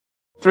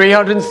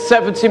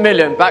370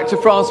 million back to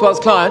Francois'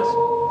 client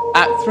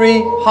at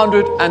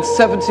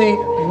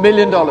 $370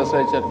 million, ladies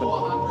and gentlemen.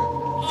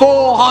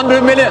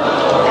 400 million.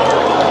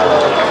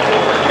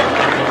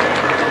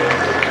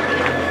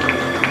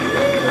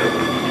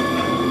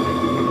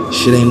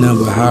 Shit ain't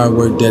nothing but hard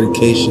work,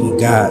 dedication, and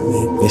God,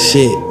 man. That's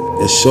it.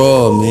 That's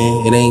all,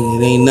 man. It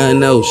ain't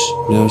nothing else. You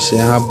know what I'm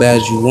saying? How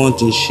bad you want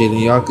this shit, and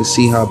y'all can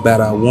see how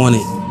bad I want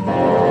it.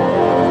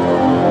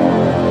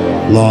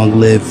 Long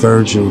live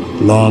Virgil.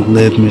 Long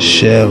live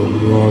Michelle.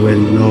 You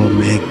already know it,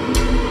 man.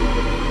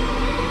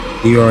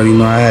 You already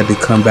know I had to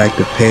come back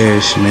to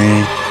Paris,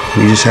 man.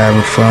 We just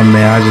having fun,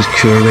 man. I just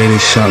curated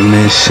something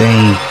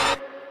insane.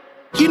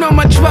 You know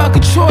my drug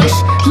of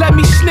choice, let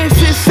me sniff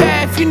it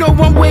fast. You know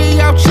I'm way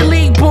out your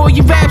league, boy,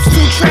 your rap's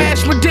too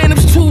trash. My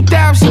denim's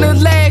 2,000 a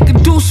leg, a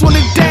deuce on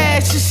the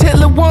dash. It's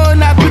hella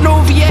one, I've been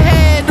over your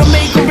head, don't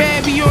make a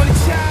rabby on the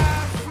top.